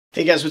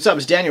Hey guys, what's up?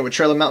 It's Daniel with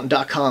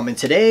TrailerMountain.com, and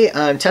today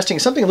I'm testing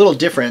something a little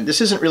different. This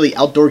isn't really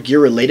outdoor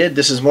gear related.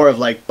 This is more of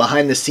like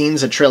behind the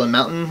scenes at Trailer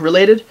Mountain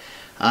related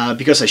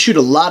because I shoot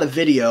a lot of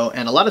video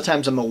and a lot of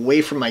times I'm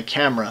away from my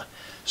camera.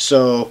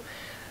 So,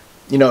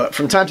 you know,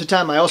 from time to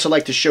time I also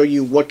like to show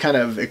you what kind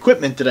of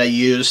equipment that I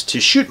use to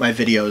shoot my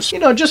videos. You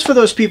know, just for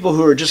those people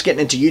who are just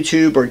getting into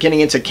YouTube or getting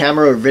into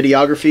camera or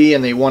videography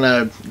and they want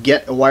to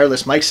get a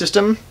wireless mic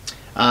system.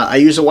 I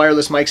use a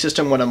wireless mic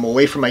system when I'm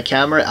away from my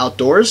camera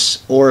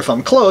outdoors, or if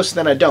I'm close,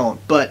 then I don't.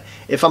 But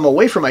if I'm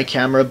away from my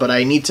camera, but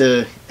I need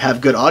to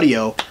have good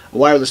audio, a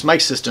wireless mic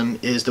system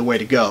is the way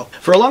to go.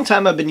 For a long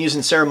time, I've been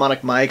using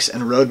Ceramonic mics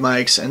and Rode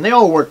mics, and they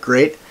all work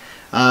great.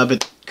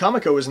 But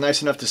Comica was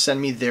nice enough to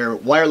send me their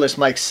wireless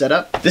mic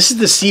setup. This is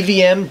the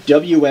CVM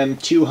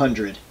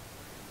WM200.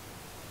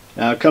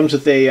 It comes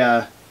with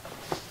a,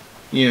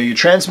 your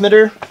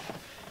transmitter,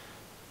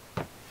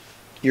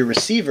 your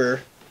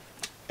receiver.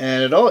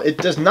 And it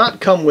does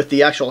not come with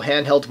the actual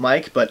handheld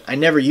mic, but I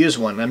never use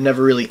one. I'm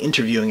never really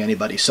interviewing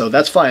anybody, so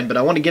that's fine. But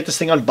I want to get this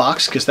thing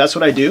unboxed because that's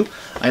what I do.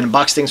 I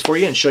unbox things for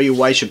you and show you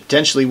why you should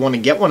potentially want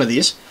to get one of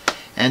these.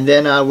 And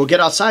then we'll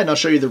get outside and I'll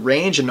show you the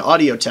range and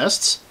audio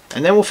tests.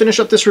 And then we'll finish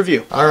up this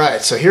review.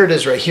 Alright, so here it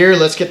is right here.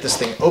 Let's get this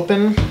thing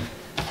open.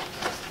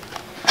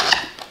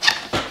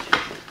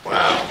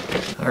 Wow.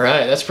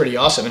 Alright, that's pretty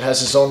awesome. It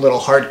has its own little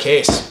hard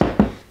case.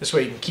 This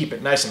way you can keep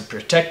it nice and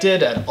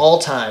protected at all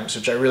times,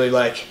 which I really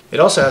like. It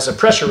also has a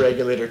pressure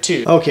regulator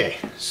too. Okay,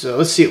 so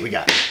let's see what we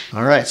got.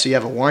 All right, so you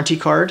have a warranty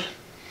card.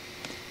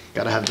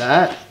 Gotta have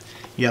that.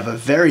 You have a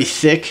very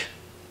thick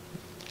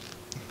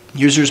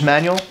user's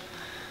manual.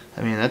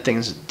 I mean, that thing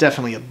is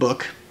definitely a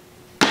book.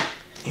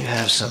 You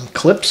have some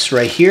clips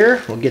right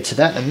here. We'll get to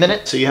that in a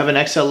minute. So you have an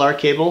XLR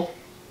cable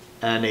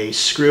and a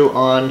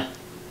screw-on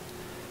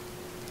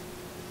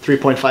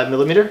 3.5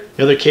 millimeter.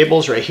 The other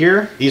cables right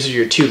here. These are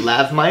your two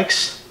lav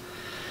mics.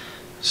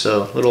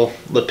 So little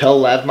lapel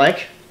lav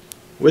mic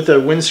with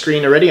a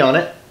windscreen already on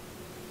it.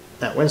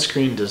 That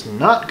windscreen does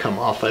not come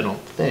off, I don't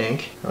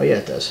think. Oh yeah,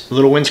 it does. The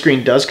little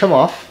windscreen does come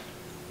off.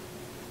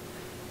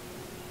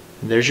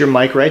 And there's your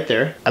mic right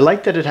there. I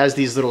like that it has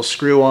these little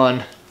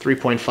screw-on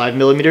 3.5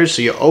 millimeters,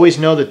 so you always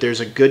know that there's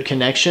a good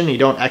connection. You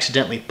don't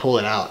accidentally pull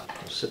it out.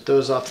 Set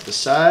those off to the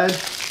side.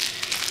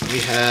 We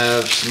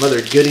have some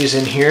other goodies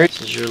in here.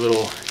 This is your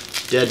little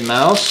dead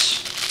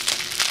mouse.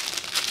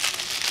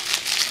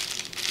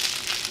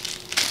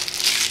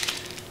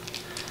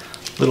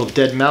 Little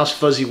dead mouse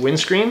fuzzy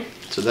windscreen,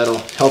 so that'll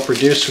help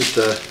reduce with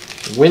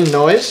the wind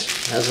noise.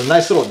 It has a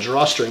nice little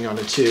drawstring on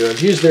it too.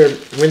 I've used their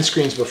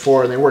windscreens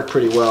before and they work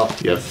pretty well.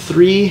 You have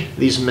three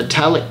these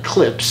metallic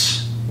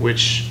clips,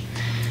 which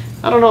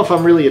I don't know if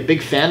I'm really a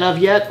big fan of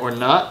yet or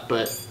not,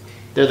 but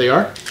there they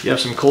are. You have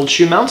some cold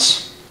shoe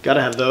mounts.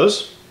 Gotta have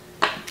those.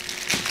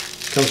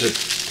 Comes with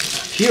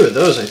a few of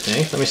those, I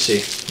think. Let me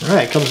see. All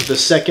right, comes with the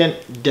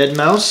second dead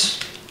mouse,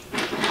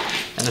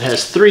 and it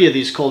has three of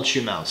these cold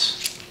shoe mounts.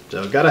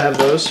 So gotta have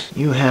those.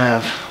 You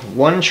have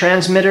one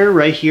transmitter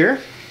right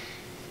here.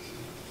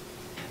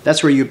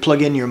 That's where you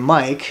plug in your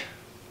mic,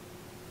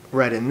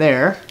 right in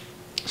there.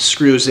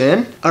 Screws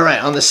in. All right,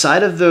 on the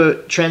side of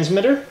the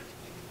transmitter,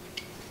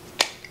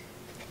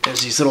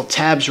 there's these little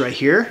tabs right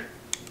here.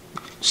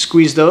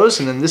 Squeeze those,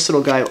 and then this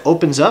little guy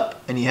opens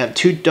up, and you have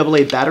two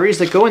AA batteries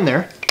that go in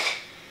there.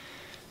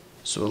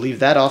 So we'll leave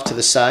that off to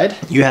the side.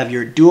 You have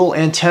your dual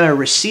antenna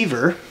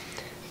receiver.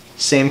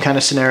 Same kind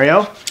of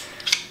scenario.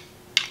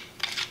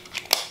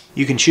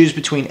 You can choose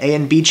between A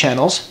and B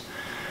channels.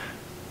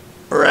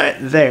 Right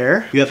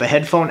there. You have a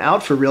headphone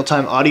out for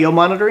real-time audio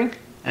monitoring.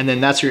 And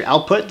then that's your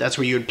output. That's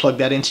where you would plug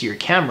that into your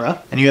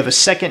camera. And you have a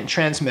second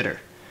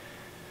transmitter.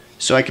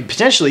 So I could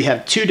potentially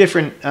have two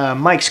different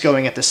mics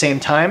going at the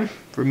same time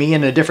for me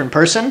and a different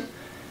person.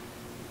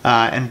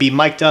 And be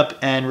mic'd up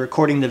and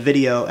recording the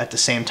video at the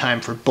same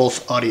time for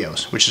both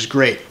audios, which is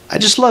great. I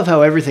just love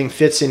how everything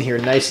fits in here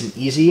nice and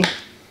easy. You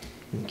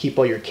can keep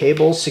all your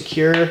cables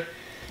secure,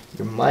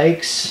 your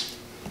mics,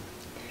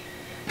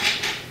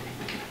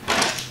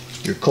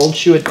 your cold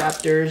shoe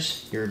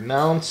adapters, your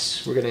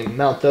mounts. We're going to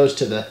mount those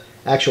to the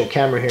actual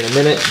camera here in a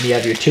minute. And you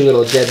have your two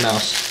little dead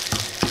mouse.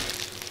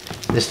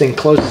 This thing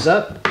closes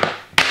up.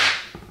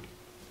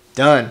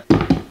 Done.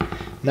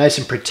 Nice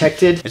and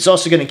protected. It's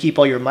also going to keep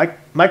all your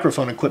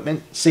microphone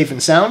equipment safe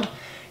and sound.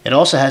 It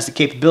also has the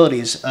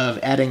capabilities of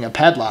adding a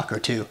padlock or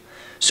two.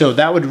 So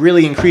that would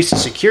really increase the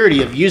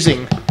security of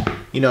using,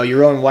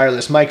 your own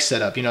wireless mic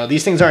setup.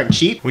 These things aren't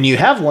cheap. When you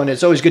have one,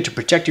 it's always good to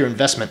protect your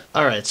investment.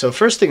 All right, so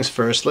first things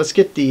first, let's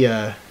get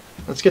the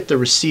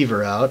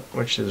receiver out,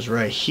 which is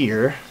right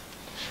here.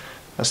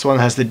 That's the one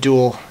that has the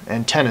dual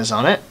antennas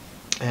on it.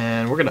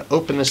 And we're going to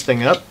open this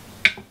thing up.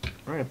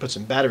 We're going to put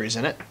some batteries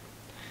in it.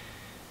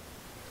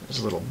 There's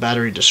a little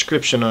battery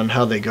description on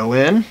how they go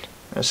in.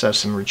 Let's have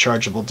some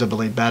rechargeable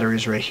AA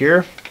batteries right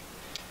here.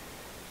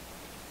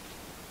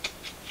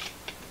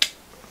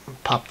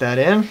 Pop that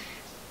in,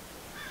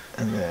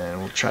 and then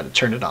we'll try to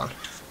turn it on.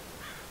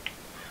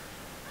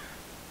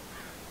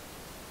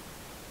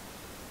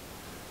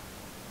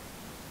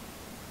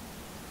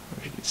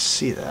 If you can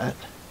see that.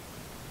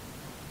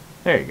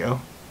 There you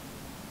go.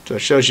 So it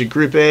shows you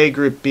Group A,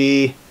 Group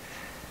B.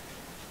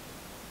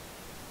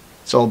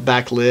 It's all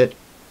backlit.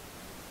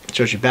 It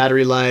shows you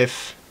battery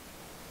life.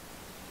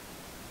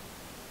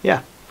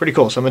 Yeah, pretty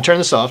cool. So I'm going to turn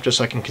this off just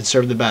so I can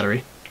conserve the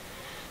battery.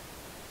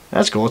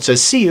 That's cool. It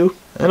says see you.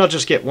 And then I'll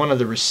just get one of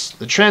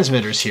the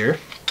transmitters here.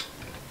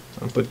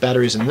 I'll put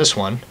batteries in this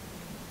one.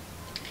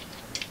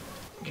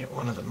 Get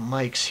one of the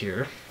mics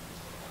here.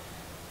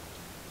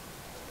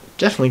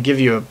 Definitely give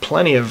you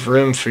plenty of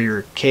room for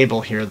your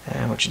cable here.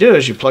 And what you do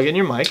is you plug in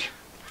your mic,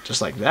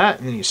 just like that,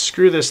 and then you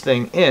screw this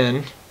thing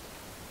in,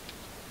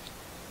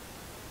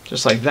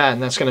 just like that,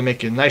 and that's going to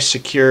make a nice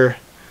secure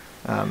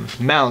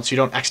mount so you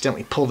don't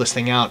accidentally pull this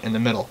thing out in the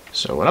middle.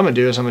 So what I'm going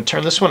to do is I'm going to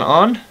turn this one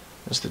on.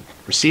 That's the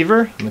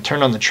receiver. I'm going to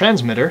turn on the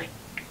transmitter.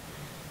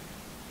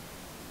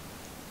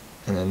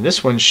 And then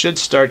this one should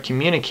start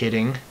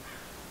communicating.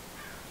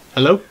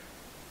 Hello?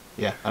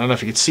 Yeah, I don't know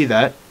if you can see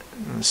that.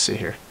 Let's see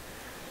here.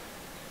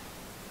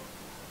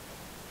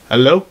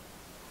 Hello?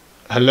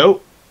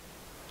 Hello?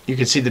 You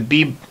can see the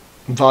B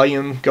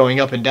volume going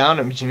up and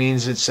down, which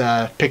means it's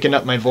picking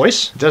up my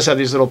voice. It does have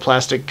these little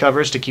plastic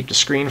covers to keep the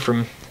screen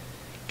from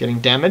getting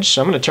damaged,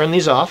 so I'm going to turn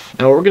these off.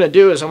 Now what we're going to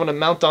do is I'm going to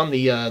mount on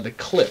the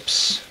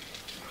clips.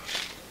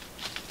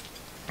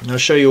 And I'll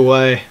show you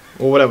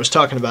what I was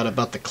talking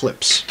about the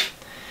clips.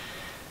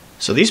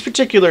 So these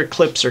particular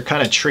clips are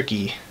kind of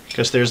tricky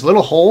because there's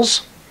little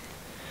holes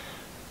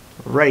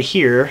right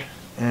here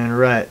and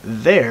right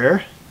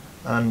there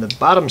on the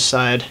bottom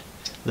side,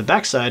 the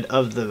back side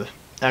of the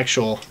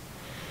actual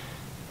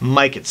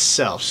mic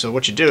itself. So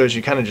what you do is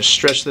you kind of just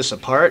stretch this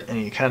apart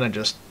and you kind of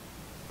just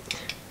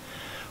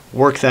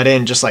work that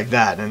in just like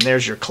that, and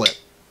there's your clip.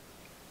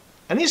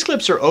 And these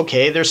clips are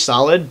okay, they're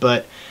solid,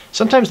 but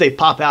sometimes they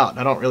pop out and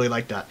I don't really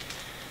like that.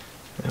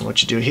 And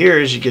what you do here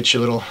is you get your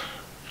little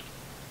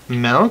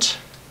mount,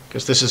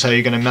 because this is how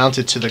you're going to mount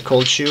it to the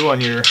cold shoe on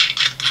your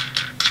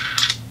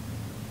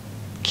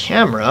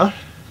camera.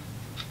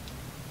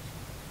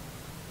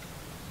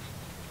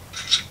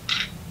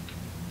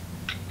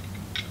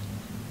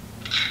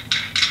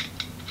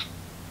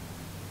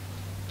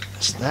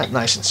 Is that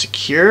nice and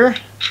secure?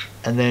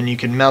 And then you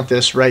can mount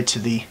this right to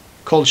the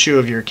cold shoe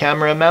of your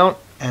camera mount,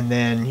 and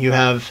then you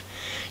have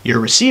your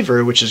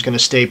receiver, which is going to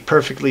stay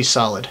perfectly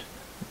solid.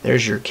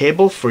 There's your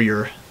cable for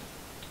your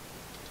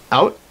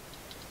out.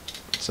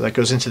 So that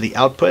goes into the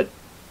output.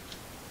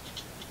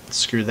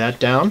 Screw that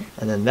down,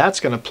 and then that's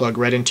going to plug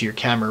right into your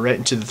camera, right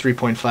into the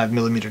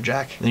 3.5mm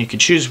jack. Then you can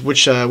choose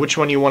which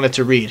one you want it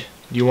to read.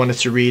 Do you want it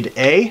to read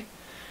A,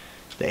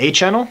 the A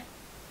channel,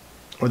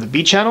 or the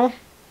B channel?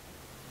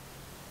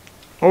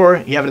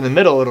 Or you have it in the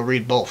middle, it'll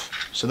read both.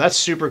 So that's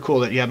super cool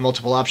that you have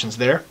multiple options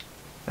there.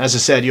 As I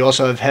said, you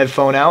also have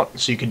headphone out,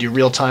 so you can do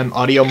real-time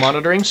audio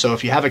monitoring. So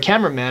if you have a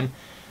cameraman,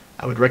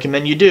 I would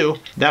recommend you do.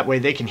 That way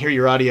they can hear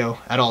your audio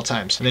at all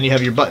times. And then you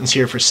have your buttons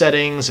here for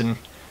settings, and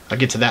I'll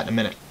get to that in a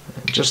minute.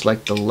 And just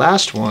like the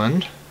last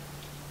one,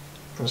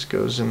 this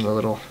goes in the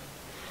little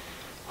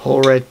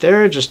hole right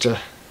there just to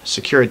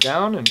secure it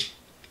down, and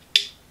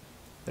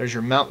there's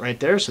your mount right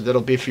there, so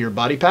that'll be for your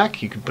body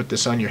pack. You can put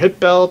this on your hip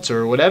belt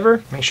or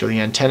whatever. Make sure the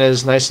antenna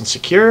is nice and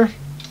secure.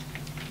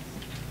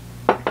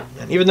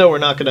 And even though we're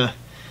not going to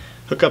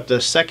hook up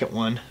the second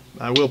one,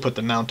 I will put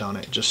the mount on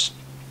it just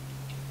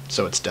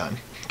so it's done.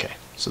 Okay,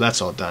 so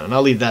that's all done, and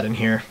I'll leave that in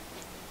here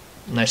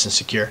nice and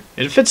secure.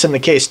 It fits in the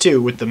case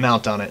too with the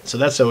mount on it, so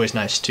that's always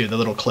nice too, the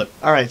little clip.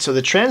 Alright, so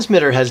the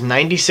transmitter has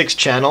 96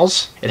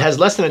 channels. It has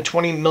less than a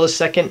 20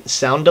 millisecond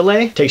sound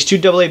delay. Takes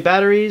 2 AA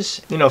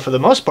batteries. You know, for the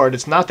most part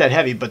it's not that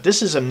heavy, but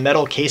this is a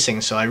metal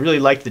casing, so I really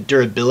like the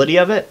durability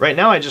of it. Right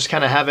now I just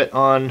kind of have it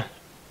on,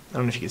 I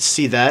don't know if you can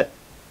see that,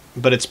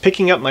 but it's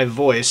picking up my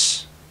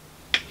voice,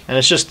 and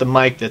it's just the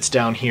mic that's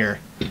down here,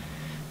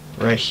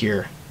 right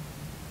here.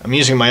 I'm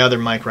using my other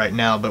mic right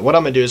now, but what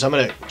I'm going to do is I'm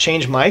going to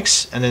change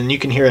mics, and then you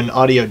can hear an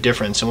audio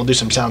difference, and we'll do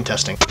some sound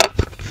testing.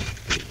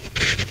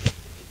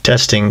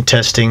 Testing,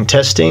 testing,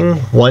 testing.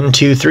 1,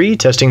 2, 3.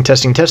 Testing,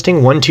 testing,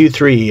 testing. 1, 2,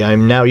 3.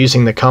 I'm now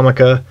using the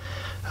Comica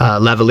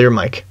lavalier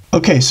mic.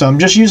 Okay, so I'm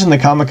just using the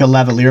Comica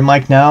lavalier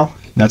mic now.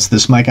 That's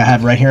this mic I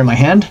have right here in my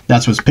hand.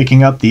 That's what's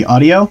picking up the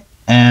audio,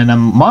 and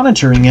I'm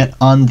monitoring it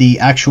on the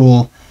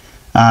actual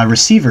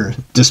receiver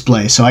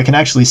display, so I can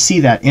actually see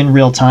that in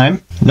real time.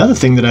 Another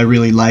thing that I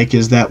really like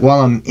is that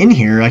while I'm in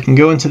here, I can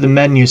go into the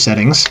menu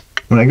settings.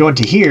 When I go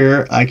into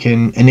here, I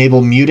can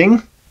enable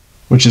muting,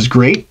 which is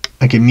great.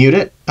 I can mute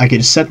it. I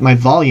can set my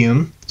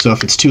volume, so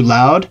if it's too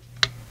loud,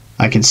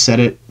 I can set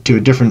it to a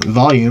different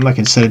volume. I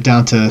can set it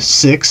down to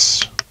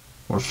 6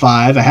 or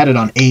 5. I had it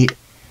on 8.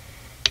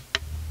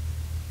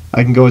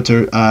 I can go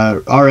into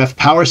RF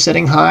power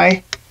setting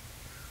high.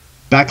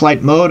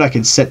 Backlight mode, I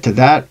can set to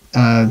that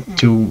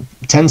to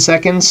 10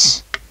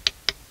 seconds,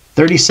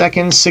 30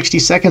 seconds, 60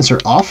 seconds, or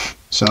off.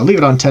 So I'll leave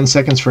it on 10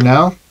 seconds for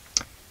now.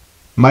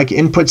 Mic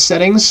input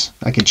settings,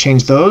 I can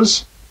change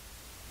those.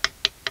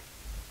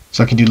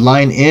 So I can do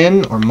line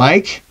in or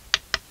mic.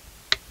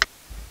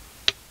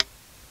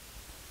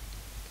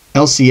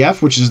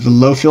 LCF, which is the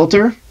low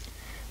filter.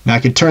 Now I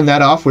could turn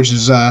that off, which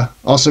is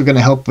also going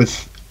to help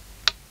with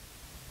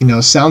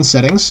sound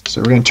settings.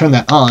 So we're going to turn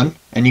that on,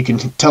 and you can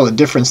tell a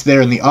difference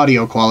there in the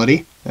audio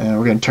quality. And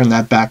we're going to turn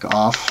that back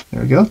off.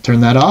 There we go,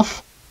 turn that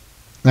off.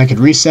 And I could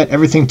reset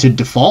everything to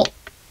default,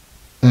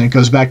 and it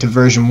goes back to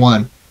version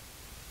 1.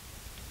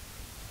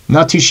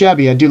 Not too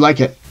shabby, I do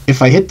like it.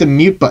 If I hit the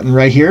mute button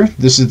right here,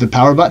 this is the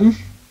power button.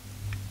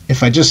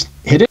 If I just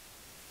hit it,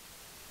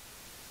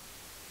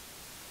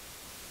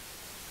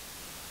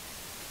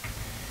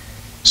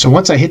 so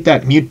once I hit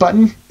that mute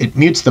button, it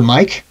mutes the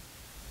mic,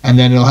 and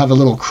then it'll have a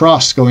little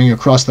cross going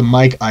across the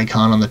mic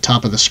icon on the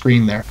top of the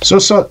screen there. So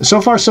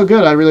far so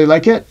good, I really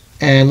like it.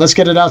 And let's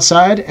get it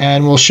outside,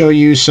 and we'll show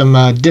you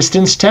some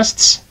distance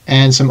tests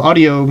and some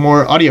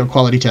more audio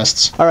quality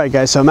tests. All right,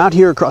 guys, so I'm out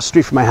here across the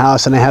street from my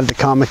house, and I have the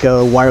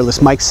Comica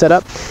wireless mic set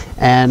up,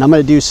 and I'm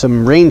going to do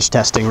some range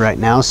testing right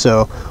now.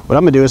 So what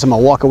I'm going to do is I'm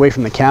going to walk away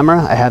from the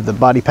camera. I have the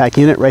body pack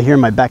unit right here in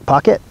my back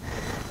pocket.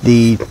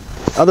 The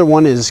other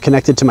one is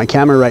connected to my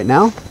camera right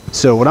now.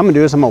 So what I'm going to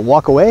do is I'm going to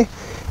walk away,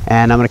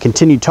 and I'm going to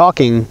continue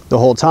talking the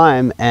whole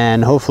time,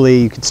 and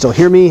hopefully you can still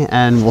hear me,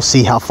 and we'll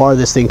see how far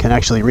this thing can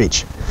actually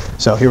reach.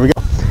 So here we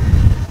go.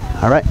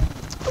 All right,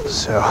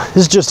 so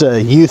this is just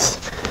a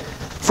youth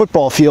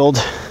football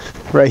field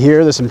right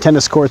here. There's some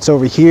tennis courts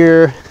over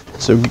here.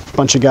 So a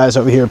bunch of guys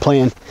over here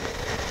playing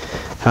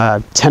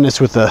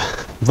tennis with a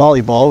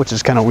volleyball, which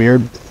is kind of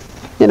weird.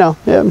 Yeah,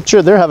 I'm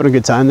sure they're having a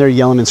good time. They're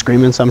yelling and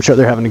screaming, so I'm sure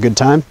they're having a good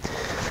time.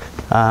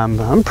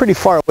 I'm pretty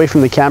far away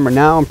from the camera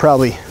now. I'm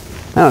probably,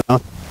 I don't know,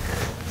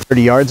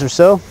 30 yards or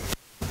so,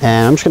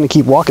 and I'm just going to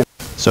keep walking.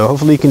 So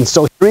hopefully you can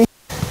still hear me.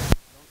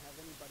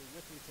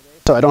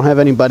 So I don't have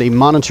anybody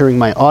monitoring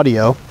my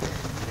audio,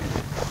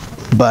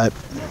 but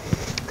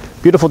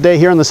beautiful day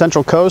here on the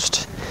Central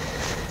Coast,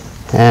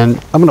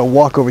 and I'm going to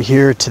walk over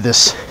here to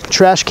this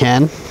trash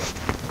can.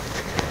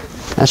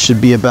 That should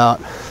be about,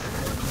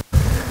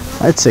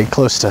 I'd say,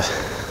 close to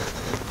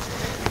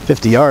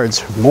 50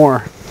 yards or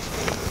more.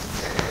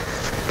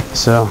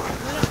 So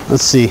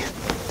let's see.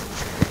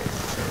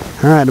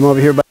 All right, I'm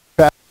over here by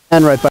the trash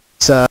can, right by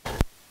this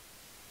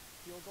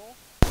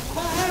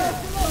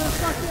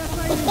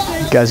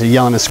guys are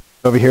yelling and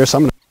screaming over here, so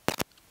I'm gonna...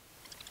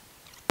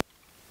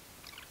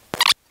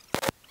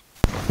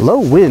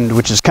 Low wind,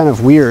 which is kind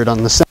of weird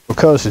on the Central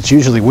Coast. It's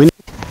usually windy,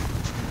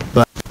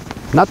 but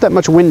not that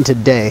much wind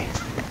today.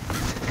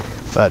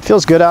 But it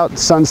feels good out.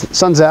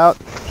 Sun's out,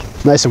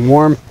 nice and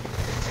warm.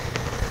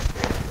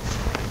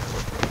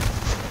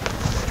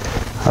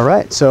 All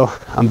right, so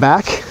I'm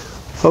back.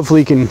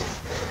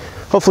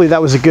 Hopefully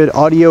that was a good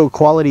audio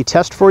quality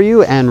test for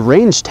you, and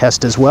range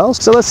test as well.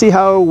 So let's see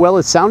how well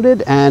it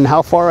sounded and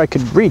how far I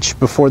could reach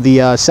before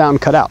the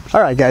sound cut out.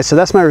 All right, guys, so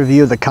that's my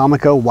review of the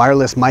Comica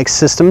wireless mic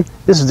system.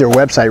 This is their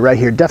website right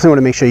here. Definitely want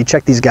to make sure you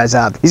check these guys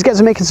out. These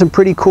guys are making some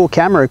pretty cool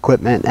camera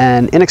equipment,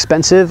 and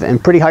inexpensive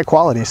and pretty high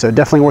quality. So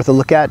definitely worth a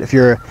look at if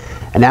you're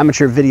an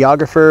amateur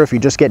videographer. If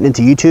you're just getting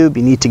into YouTube,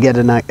 you need to get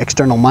an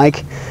external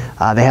mic.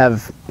 They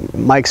have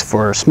mics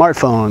for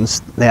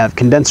smartphones, they have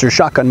condenser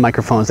shotgun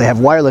microphones, they have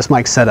wireless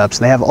mic setups,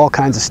 they have all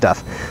kinds of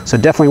stuff. So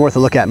definitely worth a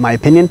look at, in my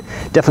opinion.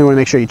 Definitely want to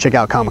make sure you check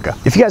out Comica.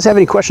 If you guys have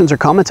any questions or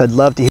comments, I'd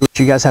love to hear what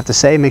you guys have to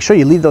say. Make sure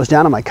you leave those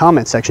down in my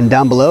comment section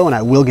down below, and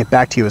I will get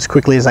back to you as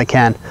quickly as I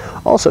can.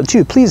 Also,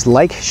 too, please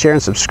like, share,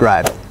 and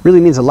subscribe. It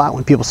really means a lot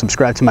when people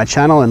subscribe to my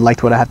channel and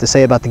liked what I have to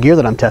say about the gear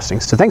that I'm testing.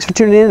 So thanks for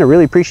tuning in, I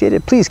really appreciate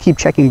it. Please keep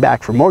checking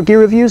back for more gear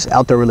reviews,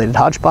 outdoor-related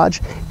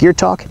hodgepodge, gear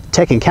talk,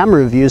 tech and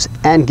camera reviews,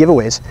 and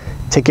giveaways.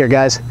 Take care,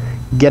 guys.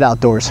 Get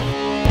outdoors.